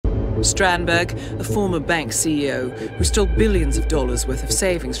Strandberg, a former bank CEO who stole billions of dollars worth of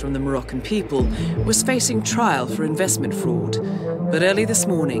savings from the Moroccan people, was facing trial for investment fraud. But early this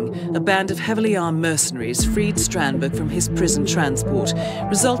morning, a band of heavily armed mercenaries freed Strandberg from his prison transport,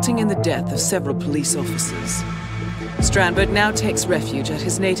 resulting in the death of several police officers. Strandberg now takes refuge at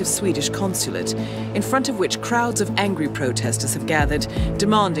his native Swedish consulate, in front of which crowds of angry protesters have gathered,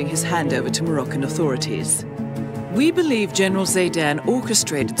 demanding his handover to Moroccan authorities. We believe General Zaydan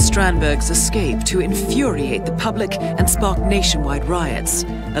orchestrated Strandberg's escape to infuriate the public and spark nationwide riots,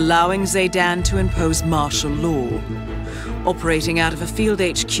 allowing Zaydan to impose martial law. Operating out of a field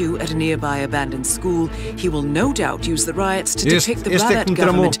HQ at a nearby abandoned school, he will no doubt use the riots to depict the Rabat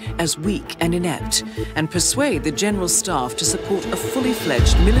government as weak and inept, and persuade the general staff to support a fully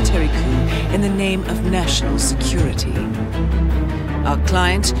fledged military coup in the name of national security. Our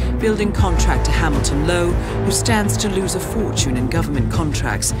client, building contractor Hamilton Lowe, who stands to lose a fortune in government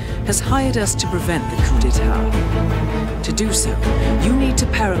contracts, has hired us to prevent the coup d'etat. To do so, you need to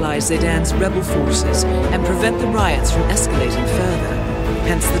paralyze Zaydan's rebel forces and prevent the riots from escalating further,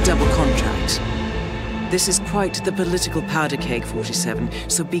 hence the double contract. This is quite the political powder keg, 47,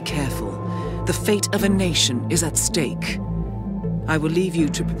 so be careful. The fate of a nation is at stake. I will leave you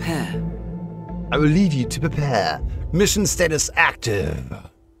to prepare. I will leave you to prepare. Mission status active.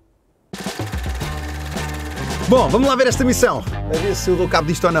 Bom, vamos lá ver esta missão. A ver se eu dou cabo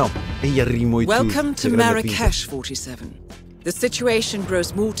disto ou não. Aí rimou e tudo. Welcome to Marrakesh, 47. The situation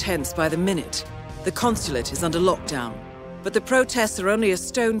grows more tense by the minute. The consulate is under lockdown, but the protests are only a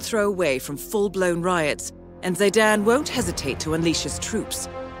stone throw away from full-blown riots, and Zaydan won't hesitate to unleash his troops.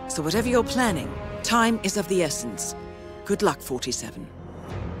 So whatever you're planning, time is of the essence. Good luck, 47.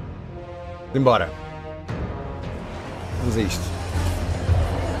 Embora. Vamos a isto.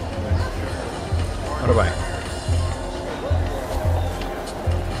 Ora bem.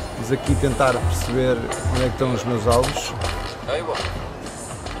 Vamos aqui tentar perceber onde é que estão os meus alvos.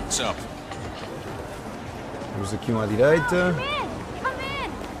 Temos aqui um à direita.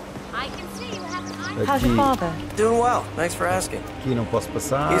 How's your father? Doing well, thanks for asking. Aqui não posso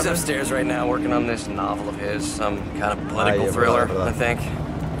passar. He's upstairs right now working on this novel of his, some kind of political thriller, I think.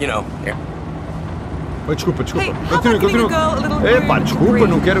 You know, here. Oh, desculpa. Hey, Continua. Epá, desculpa,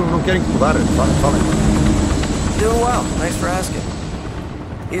 não quero incomodar. Falem. Doing well, thanks for asking.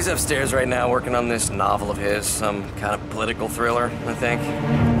 He's upstairs right now working on this novel of his, some kind of political thriller, I think.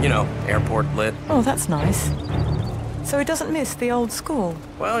 You know, airport lit. Oh, that's nice. So he doesn't miss the old school?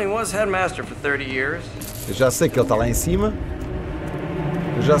 Well, he was headmaster for 30 years. Eu já sei que ele está lá em cima.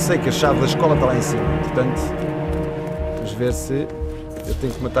 Eu já sei que a chave da escola está lá em cima. Portanto, vamos ver se eu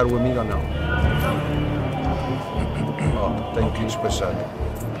tenho que matar o amigo ou não. Oh, tenho que despachar.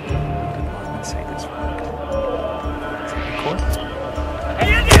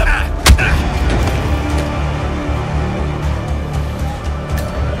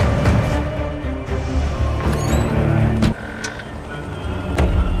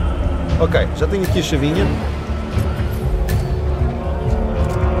 Ok, já tenho aqui a chavinha.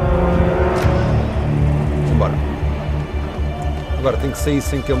 Vambora. Agora tenho que sair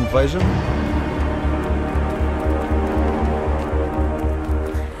sem que ele me veja.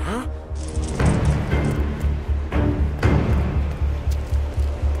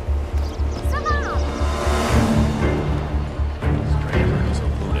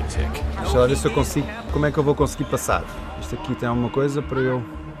 Deixa eu ver se eu consigo. Como é que eu vou conseguir passar? Isto aqui tem alguma coisa para eu.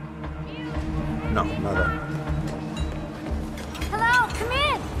 Não, nada.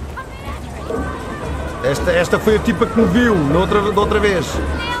 Esta foi a tipa que me viu da outra vez.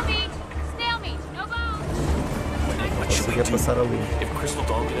 Consegui passar ali.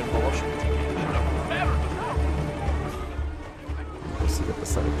 Consigo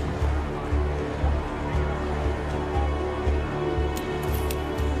passar aqui.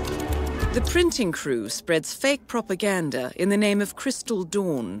 The printing crew spreads fake propaganda in the name of Crystal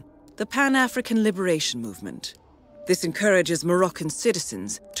Dawn, the Pan-African Liberation Movement. This encourages Moroccan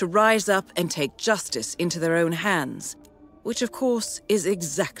citizens to rise up and take justice into their own hands, which of course is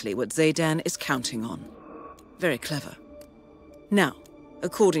exactly what Zaydan is counting on. Very clever. Now,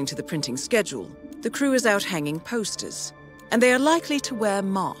 according to the printing schedule, the crew is out hanging posters, and they are likely to wear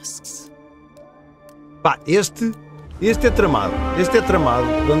masks. Pá, este é tramado. Este é tramado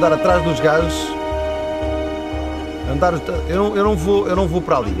de andar atrás dos gajos. Eu não vou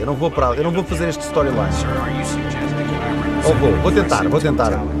para ali. Eu não vou fazer este storyline. Vou tentar.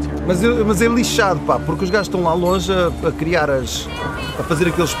 Mas é lixado, pá, porque os gajos estão lá longe a fazer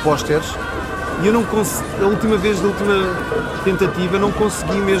aqueles pósteres e eu não consegui, da última tentativa, não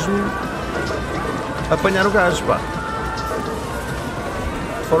consegui mesmo apanhar o gajo, pá.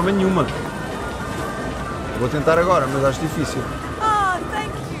 forma nenhuma. Vou tentar agora, mas acho difícil. Ah,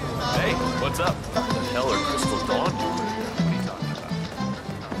 thank you. Hey, what's up? The hell are Crystal Dawn?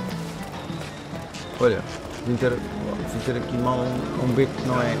 Olha, vim ter aqui mal um beco que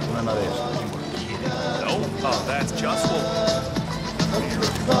não é nada este. No? Oh, that's just what...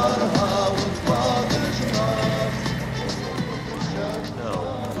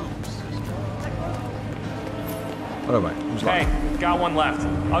 Ora bem, vamos lá. Hey, got one left.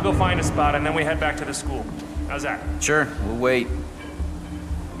 I'll go find a spot and then we head back to the school. How's that? Sure, we'll wait.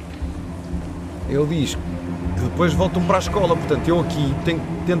 Ele diz que depois voltam para a escola, portanto eu aqui tenho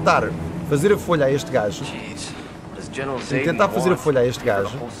que tentar fazer a folha a este gajo. Tenho que tentar fazer a folha a este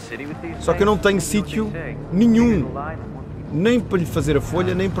gajo, só que eu não tenho sítio nenhum, nem para lhe fazer a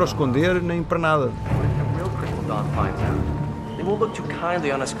folha, nem para o esconder, nem para nada. They won't look too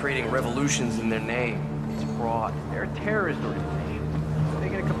kindly on us creating revolutions in their name. It's fraud. They're a terrorist organization. They're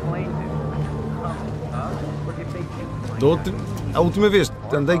gonna complain to. A última vez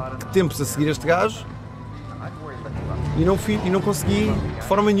andei tempos a seguir este gajo e não consegui de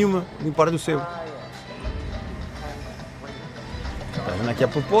forma nenhuma limpar-lhe o sebo. Está vendo aqui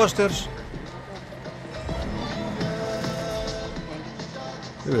por posters.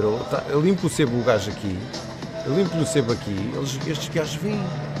 Eu limpo o sebo o gajo aqui. Eu limpo-lhe o sebo aqui. Estes gajos vêm.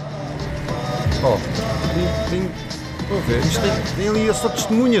 Ó, vão ver, isto tem ali só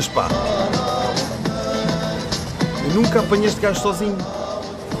testemunhas, pá. Eu nunca apanhei este gajo sozinho.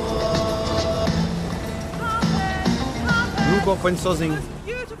 Nunca o apanho sozinho.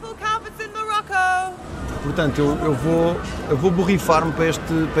 Portanto, eu vou borrifar-me para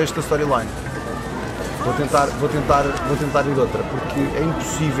esta storyline. Vou tentar ir outra, porque é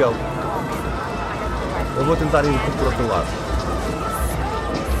impossível. Eu vou tentar ir por outro lado.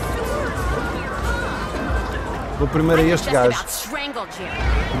 Vou primeiro a este gajo.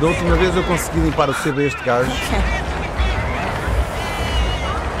 Da última vez eu consegui limpar o sebo a este gajo.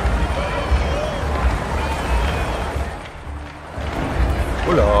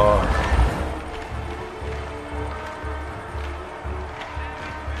 Olá!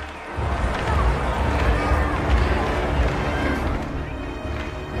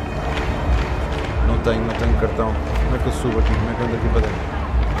 Não tenho cartão. Como é que eu subo aqui? Como é que eu ando aqui para dentro?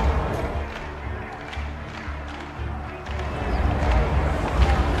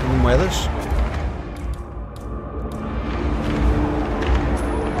 Tenho moedas?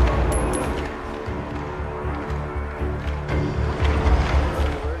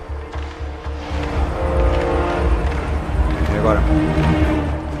 E agora?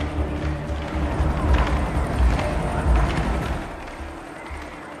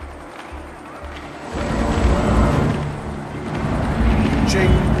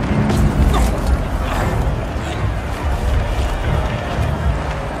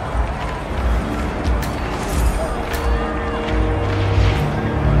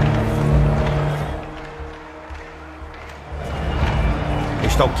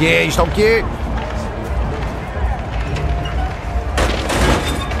 Isto é o quê? Isto é o quê?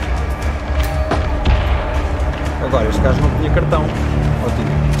 Agora, este gajo não tinha cartão.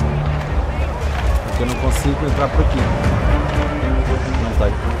 Ótimo. Porque eu não consigo entrar por aqui. Não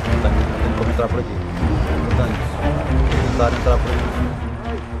tenho como entrar por aqui. Portanto, vou tentar entrar por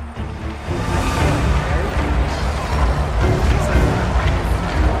aqui.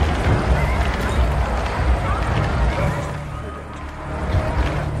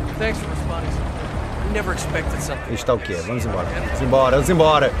 Isto é o quê? Vamos embora. Vamos embora, vamos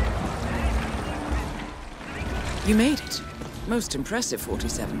embora. You made it. Most impressive,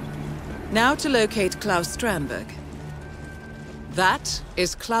 47. Now to locate Claus Strandberg. That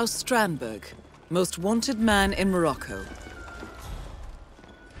is Claus Strandberg, most wanted man in Morocco.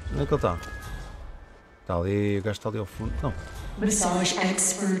 Onde é que ele está? Está ali, o gajo está ali ao fundo. Não. Massage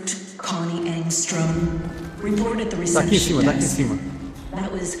expert Connie Engstrom reported the Está aqui em cima, reception está aqui em desk. cima.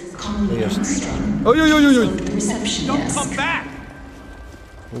 That was Connie Engstrom. Oi, oi, oi, oi, oi. From the reception desk.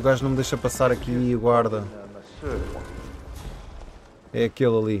 O gajo não me deixa passar aqui, o guarda. É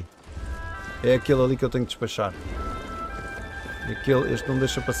aquele ali. É aquele ali que eu tenho que despachar. Este não me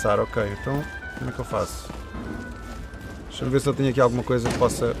deixa passar, ok. Então, como é que eu faço? Deixa-me ver se eu tenho aqui alguma coisa que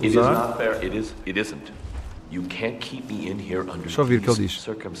possa usar. You can't keep me in here under Deixa eu ouvir o que ele these diz.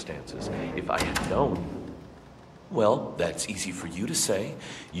 circumstances. If I had known, well, that's easy for you to say.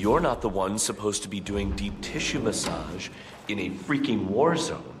 You're not the one supposed to be doing deep tissue massage in a freaking war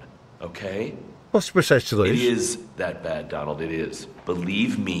zone, okay? Posso despachar estes dois? It is that bad, Donald. It is.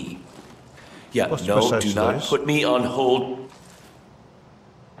 Believe me. Yeah, Posso no, despachar do estes not dois? put me on hold.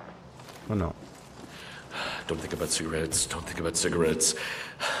 Ou não? Don't think about cigarettes. Don't think about cigarettes.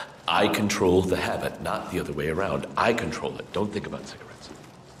 I control the habit, not the other way around. I control it. Don't think about cigarettes.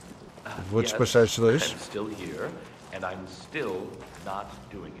 Vou despachar estes dois. I'm still here, and I'm still not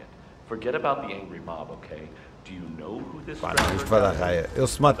doing it. Forget about the angry mob, okay? Do you know who this Isto vai dar raia. Eu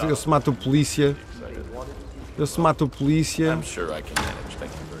se mato o polícia. I'm sure I can manage.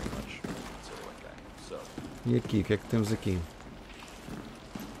 Thank you very much. So, E aqui, o que é que temos aqui?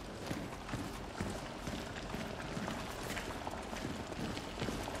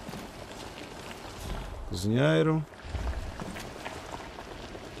 Cozinheiro.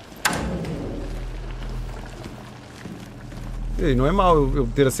 E não é mau, eu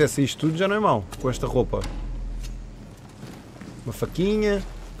ter acesso a isto tudo já não é mau, com esta roupa. Uma faquinha.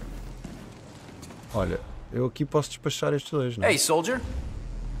 Olha, eu aqui posso despachar estes dois, não é? Hey, soldier.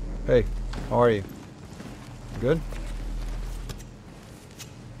 Hey, how are you? Good?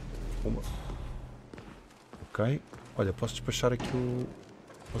 Uma. Ok. Olha, posso despachar aqui o...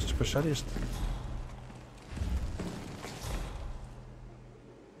 Posso despachar este.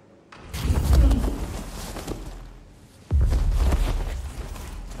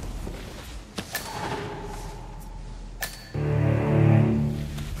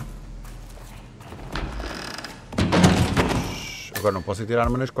 Agora não posso tirar a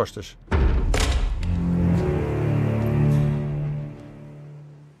arma nas costas.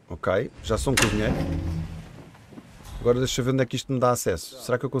 Ok, já sou um cozinheiro. Agora deixa eu ver onde é que isto me dá acesso.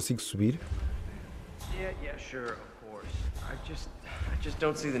 Será que eu consigo subir? Yeah, sure, of course. I just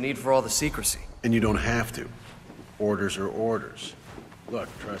don't see the need for all the secrecy. And you don't have to. Orders are orders. Look,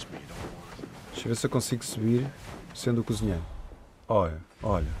 trust me, you don't want to. Deixa eu ver se eu consigo subir sendo o cozinheiro. Olha.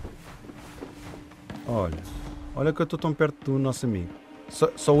 Olha que eu estou tão perto do nosso amigo.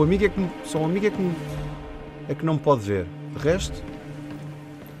 Só o amigo é que não pode ver. De resto...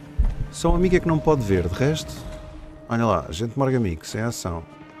 Só o amigo é que não pode ver. De resto... Olha lá, agente Marrocos, sem ação.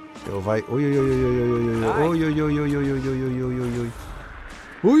 Ele vai... Ui,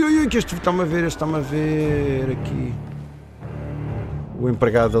 que este está-me a ver aqui. O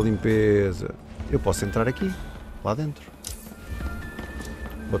empregado da limpeza. Eu posso entrar aqui, lá dentro.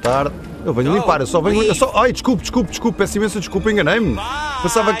 Boa tarde. Eu venho limpar, eu só venho... Ai, desculpe, peço imensa desculpa, enganei-me.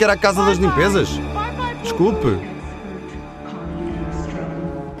 Pensava que era a casa das limpezas. Desculpe.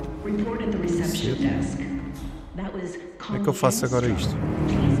 Como é que eu faço agora isto?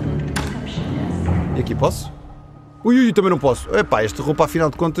 E aqui posso? Ui, também não posso. Epá, esta roupa,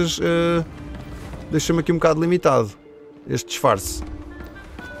 afinal de contas, deixa-me aqui um bocado limitado. Este disfarce.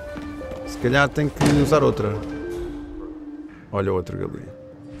 Se calhar tenho que usar outra. Olha outra galinha.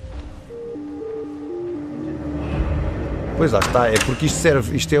 Pois lá está, é porque isto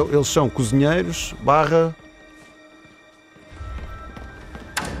serve, eles são cozinheiros, barra...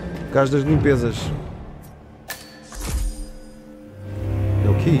 Gajos das limpezas. É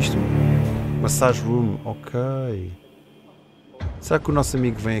o que é isto? Massage room, ok. Será que o nosso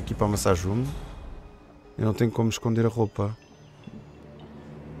amigo vem aqui para a massage room? Eu não tenho como esconder a roupa.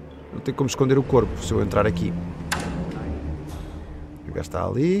 Não tenho como esconder o corpo se eu entrar aqui. O gajo está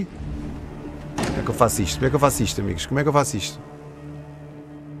ali. Como é que eu faço isto? Amigos? Como é que eu faço isto?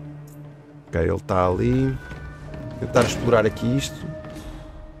 Ok, ele está ali. Tentar explorar aqui isto.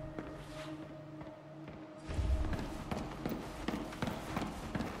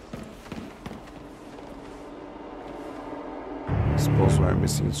 Suppose we're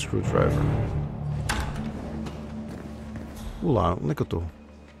missing a screwdriver. Olá, onde é que eu estou?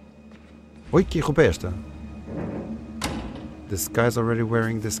 Oi, que roupa é esta? This guy's already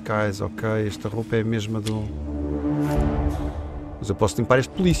wearing this guy's. Ok, esta roupa é a mesma do... Mas eu posso limpar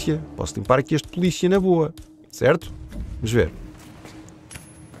este polícia. Posso limpar aqui este polícia na boa. Certo? Vamos ver.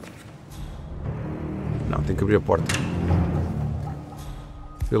 Não, tem que abrir a porta.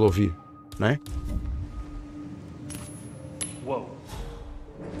 Para ele ouvir, não é? Whoa.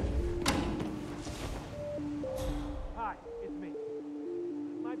 Hi, it's me.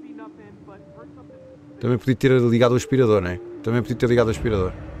 Might be nothing, but heard something. Também podia ter ligado o aspirador, não é?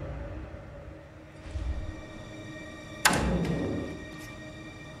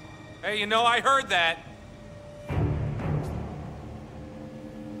 Hey, you know, I heard that.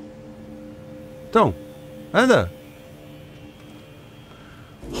 Então, anda!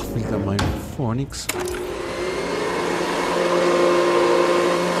 Oh, filho da mãe, Fónix.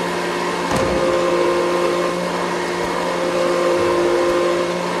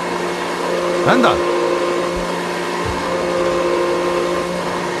 Anda!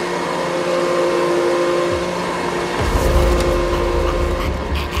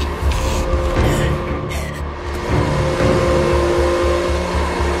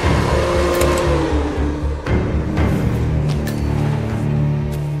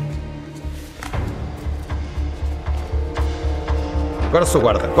 Agora sou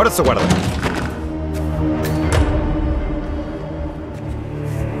guarda, agora sou guarda.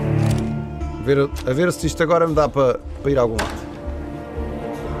 A ver se isto agora me dá para ir a algum lado.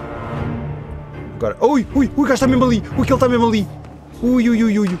 Agora. Ui, ui, o gajo está mesmo ali. Ui, que ele está mesmo ali. Ui, ui,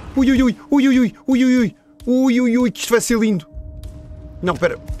 ui, ui, ui, ui, ui, ui, ui, ui, ui, ui, ui, ui, ui, que isto vai ser lindo. Não,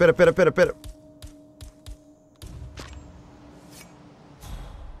 pera.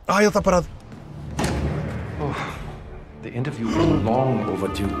 Ah, ele está parado. Oh, the interview was long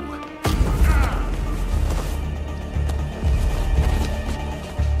overdue.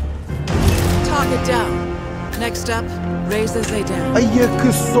 Target down. Next up, Reza Zaydan. Ai,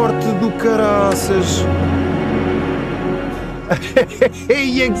 que sorte do caraças.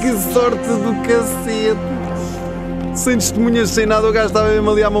 Ai, que sorte do cacete. Sem testemunhas, sem nada, o gajo estava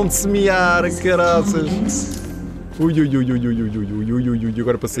mesmo ali à mão de semear, caraças. Ui, ui, ui, ui, ui, ui, ui, ui, ui, ui,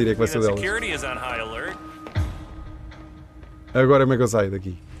 agora para sair é que vai ser dela. Agora como é que eu saio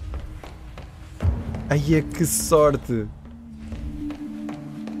daqui? Ai, que sorte.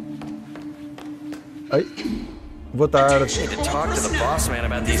 Ai, boa tarde.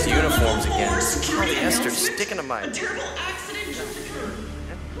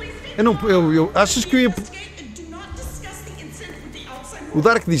 Achas que eu ia... O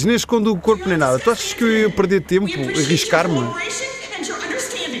Dark diz, nem escondo o corpo nem nada. Tu achas que eu ia perder tempo, arriscar-me?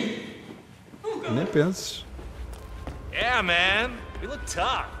 Nem penses. Yeah, man. We look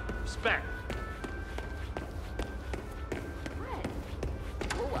tough. Respect.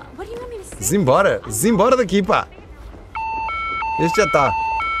 Zimbora, zimbora daqui, pá. Este já está.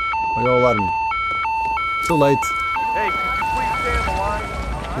 Olha o alarme. Too late.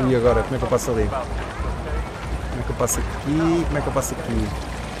 E agora, como é que eu passo ali? Como é que eu passo aqui? Como é que eu passo aqui?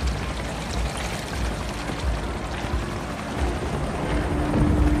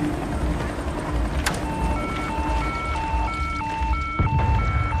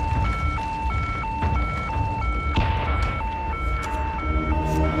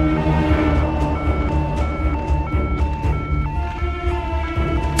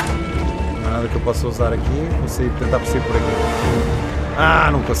 Não há nada que eu possa usar aqui. Vou sair, tentar sair por aqui. Ah,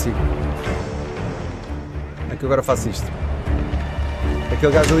 não consigo. É que agora faço isto.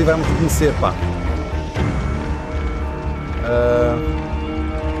 Aquele gajo ali vai-me reconhecer, pá.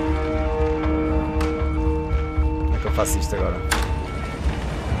 Como é que eu faço isto agora?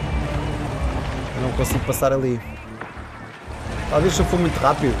 Eu não consigo passar ali. Talvez se eu for muito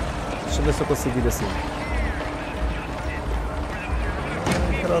rápido. Deixa eu ver se eu consigo ir assim.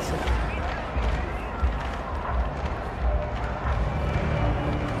 Graças.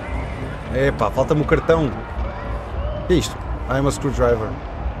 Epá, falta-me o cartão. O que é isto? Ah, é uma screwdriver.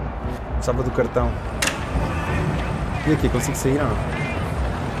 Precisava do cartão. E aqui, consigo sair ou não?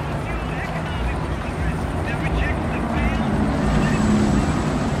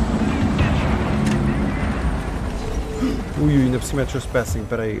 Ui, ainda por cima é trespassing.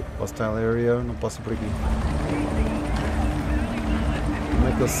 Espera aí. Hostile area. Não posso ir por aqui. Como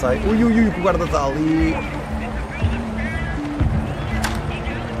é que eu saio? Ui, ui, ui, o guarda está ali.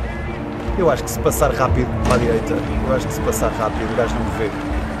 Eu acho que se passar rápido para a direita, eu acho que se passar rápido o gajo não me vê.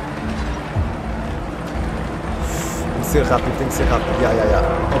 Tem que ser rápido, tem que ser rápido.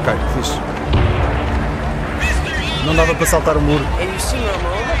 Ok, fixe. Não dava para saltar o muro.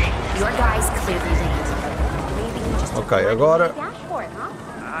 Ok, agora...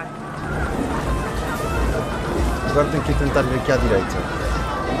 Agora tenho que ir tentar vir aqui à direita.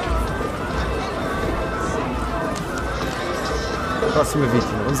 Próxima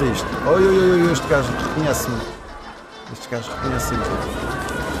vítima, vamos a isto. Oi, oi, oi, este gajo reconhece-me. Este gajo reconhece-me.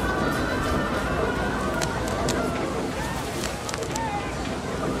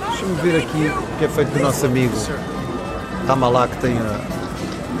 Deixa-me ver aqui o que é feito do nosso amigo Ramalá, que tem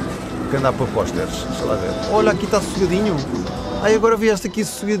que andar para posters. Deixa lá ver. Olha, aqui está sossegadinho. Ai, agora vieste aqui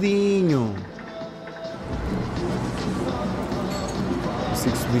sossegadinho.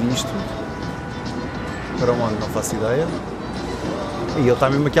 Consigo subir isto. Para onde? Não faço ideia. E ele está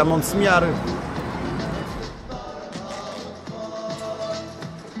mesmo aqui à mão de semear.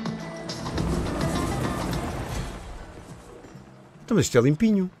 Então, mas isto é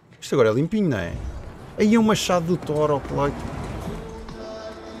limpinho. Isto agora é limpinho, não é? Aí é um machado do Thor, ó,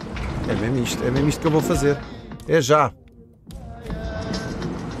 é mesmo isto que eu vou fazer. É já.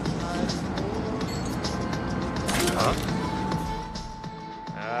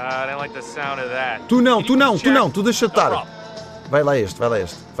 Tu não, tu deixa estar. Vai lá este.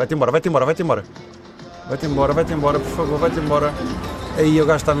 Vai-te embora. Vai-te embora, por favor, vai-te embora. Aí o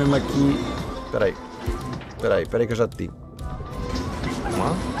gajo está mesmo aqui. Espera aí que eu já te digo.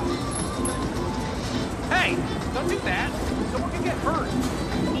 Hey, don't do that. Someone can get hurt.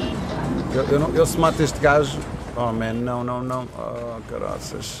 Eu se mato este gajo... Oh, man, não. Oh,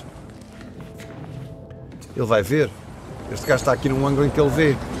 caraças. Ele vai ver. Este gajo está aqui num ângulo em que ele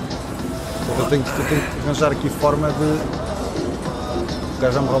vê. Eu tenho que arranjar aqui forma de... O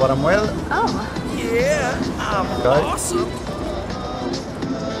gajo vai me roubar a moeda. Okay.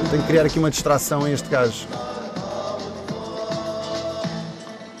 Tenho que criar aqui uma distração a este gajo.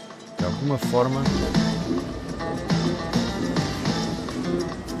 De alguma forma...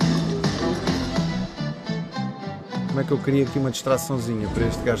 Como é que eu queria aqui uma distraçãozinha para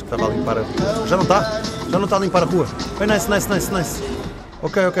este gajo que estava a limpar a rua? Já não está? Já não está a limpar a rua? Bem, nice.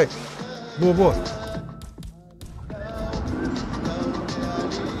 Ok. Boa.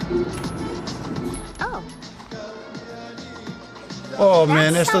 Oh,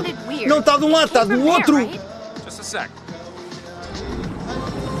 man, esta... Não está de um lado, está do outro! Just a sec.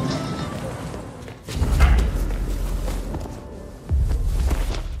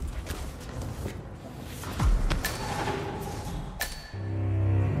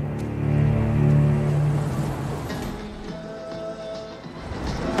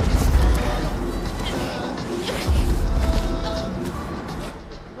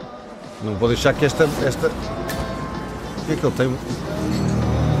 Não vou deixar que esta... O que é que ele tem?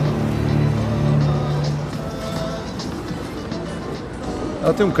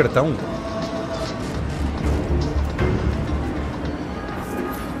 Ela tem um cartão.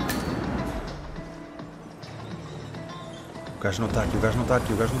 O gajo não está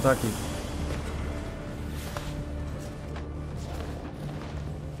aqui.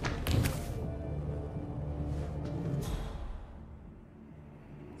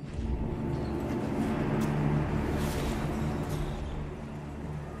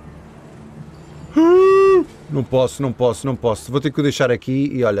 Não posso. Vou ter que o deixar aqui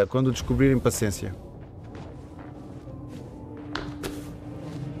e olha, quando o descobrirem, paciência.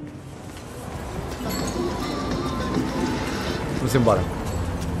 Vamos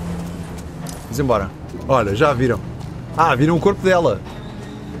embora. Olha, já viram. Ah, viram o corpo dela.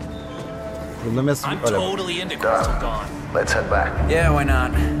 O problema é se... Olha. Let's head back. Yeah, why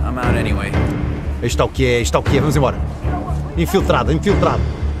not? I'm out anyway. Isto é o que é. Vamos embora. Infiltrado.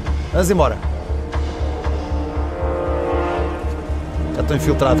 Vamos embora. Já estou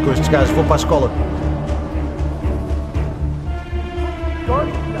infiltrado com estes gajos, vou para a escola.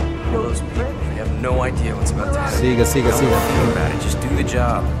 Siga. Just do the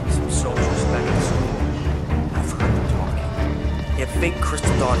job. Some soldiers back in school. I've heard them talking. They have fake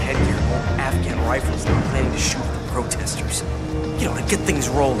Crystal Dawn headgear, old Afghan rifles, and they're planning to shoot the protesters. You know, to get things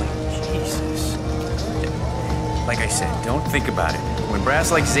rolling. Jesus. Like I said, don't think about it. When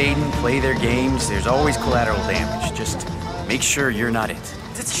brass like Zaydan play their games, there's always collateral damage. Just make sure you're not it.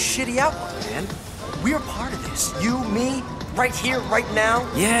 That's a shitty outlook, man. We're part of this. You, me, right here, right now.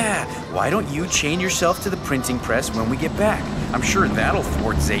 Yeah, why don't you chain yourself to the printing press when we get back? I'm sure that'll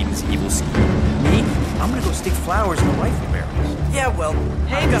thwart Zaydan's evil scheme. Me? I'm gonna go stick flowers in the rifle barrels. Yeah, well,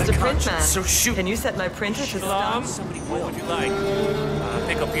 hey, I've got Mr. a conscience, Printman. so shoot. Can you set my printer to stop? What would you like?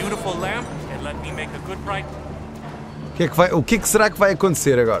 Pick a beautiful lamp and let me make a good bright. O que é que será que vai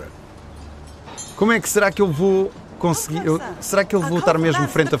acontecer agora? Como é que será que eu vou conseguir... será que eu vou estar mesmo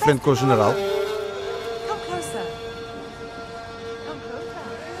frente a frente com o general?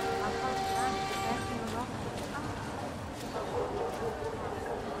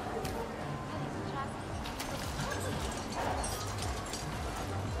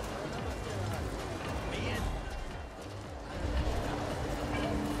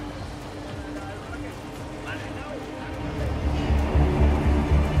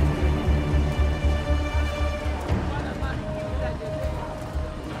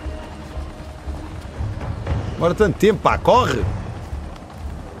 Demora tanto tempo, pá, corre!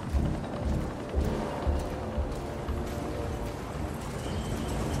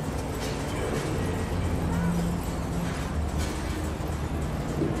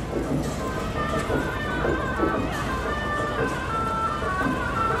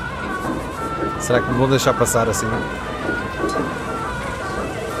 Será que me vão deixar passar assim?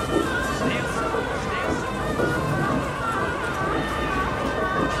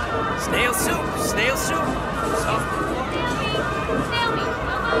 Snail soup, snail soup.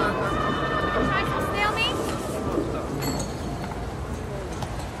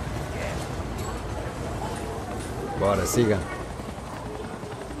 Bora, siga.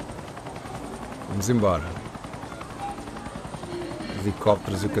 Vamos embora.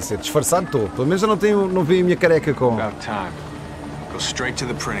 Helicópteros e o cacete. Disfarçado estou. Pelo menos eu não vi a minha careca com... About time. Go straight to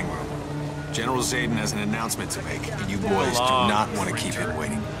the printing room. General Zaydan has an announcement to make, and you boys do not want to keep him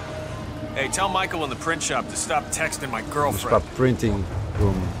waiting. Hey, tell Michael in the print shop to stop texting my Vamos girlfriend. para a printing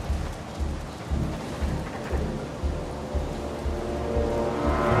room.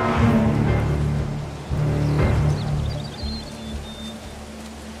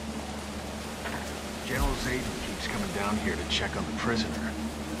 General Zaydan keeps coming down here to check on the prisoner.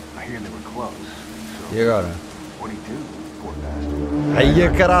 I hear they were close. So, E agora? what do you do, poor bastard? Aí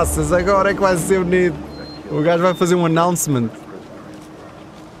a caraças, agora é que vai ser bonito. O gajo vai fazer um announcement.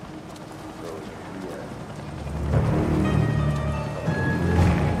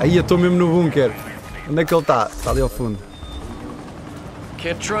 Aí eu estou mesmo no bunker. Onde é que ele está? Está ali ao fundo.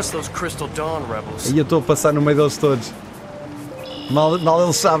 Can't trust those Crystal Dawn rebels. Aí eu estou a passar no meio deles todos. Mal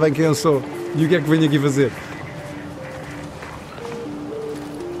eles sabem quem eu sou. E o que é que venho aqui fazer?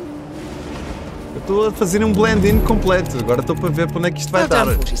 Eu estou a fazer um blend-in completo. Agora estou para ver para onde é que isto vai Well dar.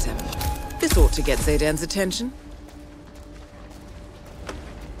 done, 47. This ought to get Zaydan's attention.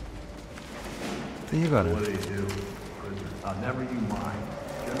 E agora?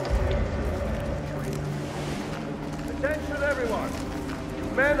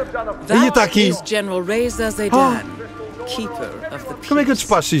 Aí está aqui. Is General Reza Zaydan, keeper of the peace. Como é que eu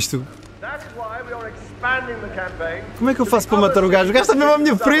despacho isto? Como é que eu faço para matar o gajo? O gajo está mesmo à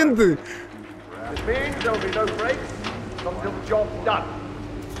minha frente!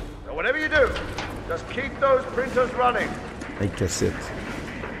 Ai, cacete.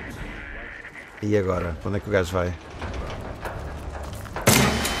 E agora? Para onde é que o gajo vai?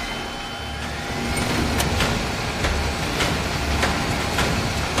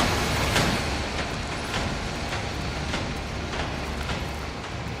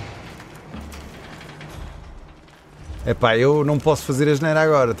 Epá, eu não posso fazer a geneira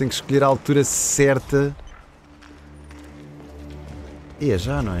agora, tenho que escolher a altura certa. E é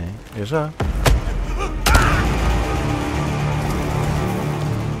já, não é? É já.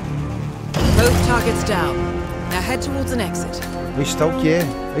 Both targets down. Now head towards an exit. Aí está o que é,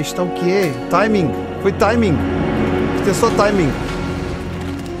 aí está o que é. Timing, foi timing. Isto é só timing.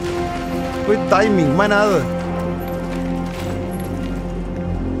 Foi timing, mais nada.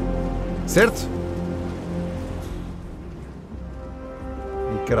 Certo?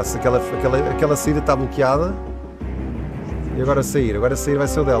 E caraca, aquela saída está bloqueada. E agora sair vai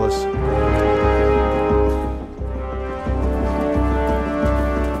ser o delas.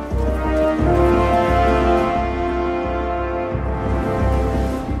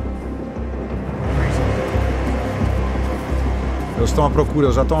 Eles estão à procura,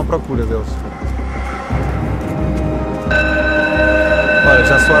 eles já estão à procura deles. Olha,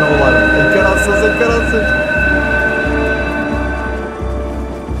 já soaram o alarme. Ai caraças, ai caraças.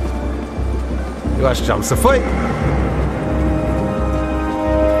 Eu acho que já me safei.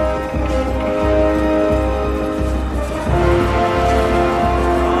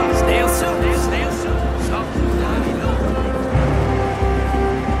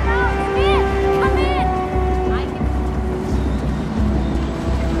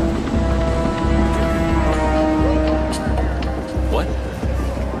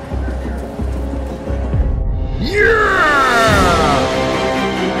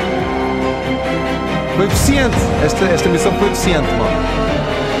 Foi eficiente, esta missão foi eficiente, mano.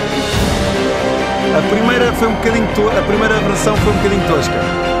 A primeira foi um bocadinho a primeira versão foi um bocadinho tosca.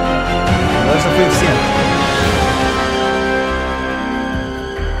 Mas esta foi eficiente.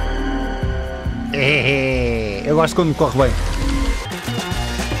 Eu gosto quando me corre bem.